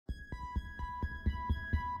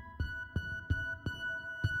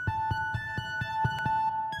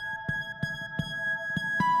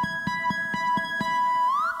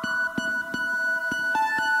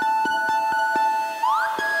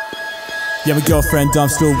Yeah, my girlfriend I'm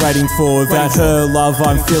still waiting for. Without her love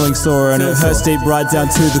I'm feeling sore, and it hurts deep right down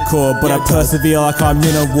to the core. But I persevere like I'm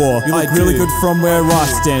in a war. You look really good from where I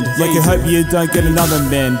stand. Like I hope you don't get another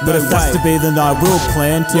man. But if that's to be, then I will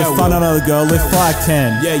plan to find another girl if I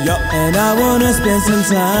can. And I wanna spend some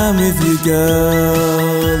time with you,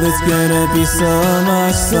 girl. It's gonna be so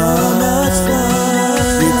much fun.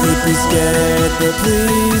 You could be scared, but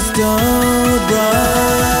please don't run.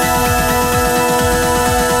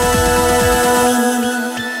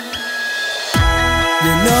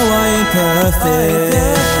 Perfect.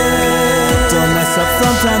 Don't mess up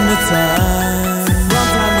from time to time.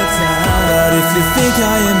 But if you think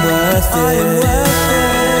I am worth it,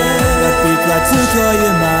 I'd be glad to call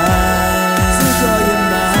you mine.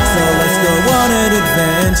 So let's go on an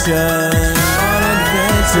adventure,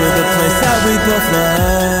 to the place that we both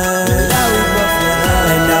love.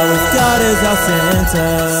 And now with God as our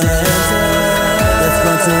center, let's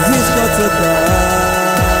run to His God to love.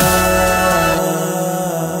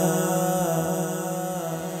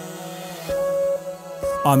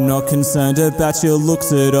 I'm not concerned about your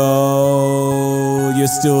looks at all. You're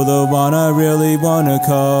still the one I really wanna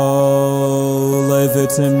call over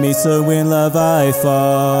to me, so in love I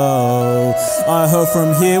fall. I hope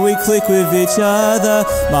from here we click with each other.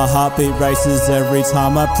 My heartbeat races every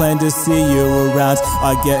time I plan to see you around.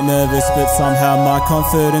 I get nervous but somehow my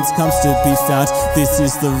confidence comes to be found. This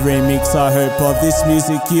is the remix, I hope of this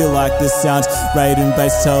music you like the sound. Raiden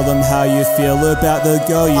bass, tell them how you feel about the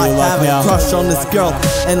girl you like now. I have a crush on this girl,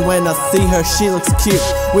 and when I see her she looks cute,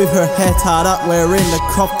 with her hair tied up, wearing a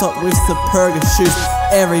crop top with Superga shoes.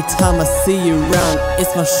 Every time I see you round,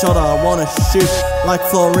 it's my shot I wanna shoot. Like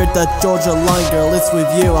Florida, Georgia line, girl, it's with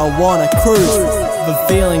you I wanna cruise. The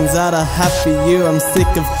feelings that I have for you, I'm sick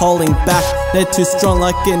of holding back. They're too strong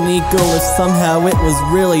like an eagle, if somehow it was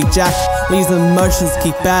really Jack. These emotions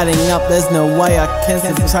keep adding up, there's no way I can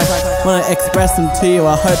subtract. When I express them to you,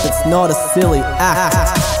 I hope it's not a silly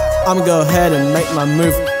act. I'ma go ahead and make my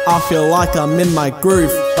move. I feel like I'm in my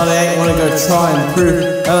groove, but I ain't wanna go try and prove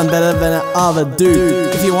that I'm better than that other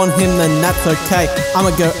dude. If you want him, then that's okay.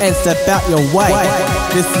 I'ma go and step out your way.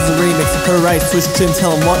 This is a remix, hooray, switch trim,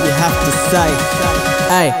 tell them what you have to say.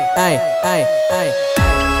 Hey, hey, hey, hey.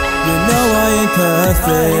 You know I ain't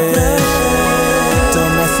perfect.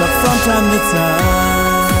 Don't mess up from time to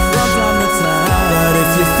time. But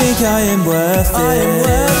if you think I am worth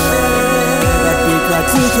it, glad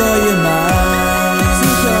to call you mine.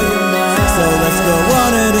 So let's go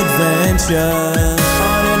on an adventure,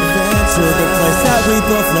 to the place that we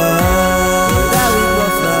both love.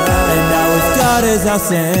 And now with God as our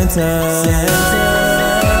center,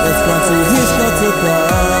 let's run to His God to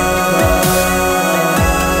love.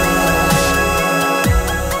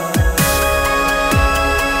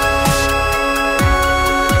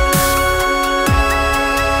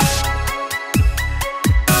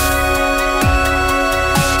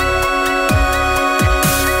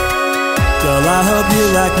 I hope you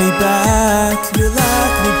like me back,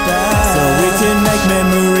 so we can make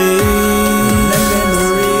memories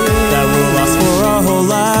that will last for our whole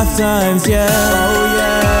lifetimes, yeah.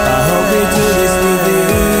 I hope we do this with you.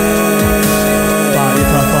 But if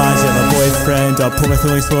I find you my boyfriend, I'll put my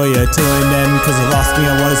feelings for you to an end. Cause the last thing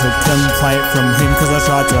I want is a complaint from him, cause I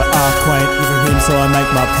tried to acquaint with him, so I make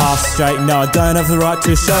my path straight. No, I don't have the right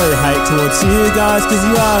to show hate towards you guys, cause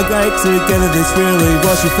you are great. Together this really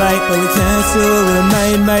was your fate, but we can still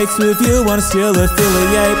remain mates. With you wanna still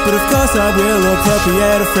affiliate, but of course I will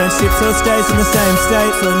appropriate a friendship so it stays in the same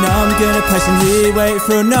state. So now I'm gonna patiently wait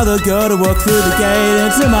for another girl to walk through the gate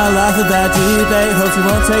into my life without debate. Hope it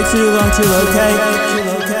won't take too long to locate.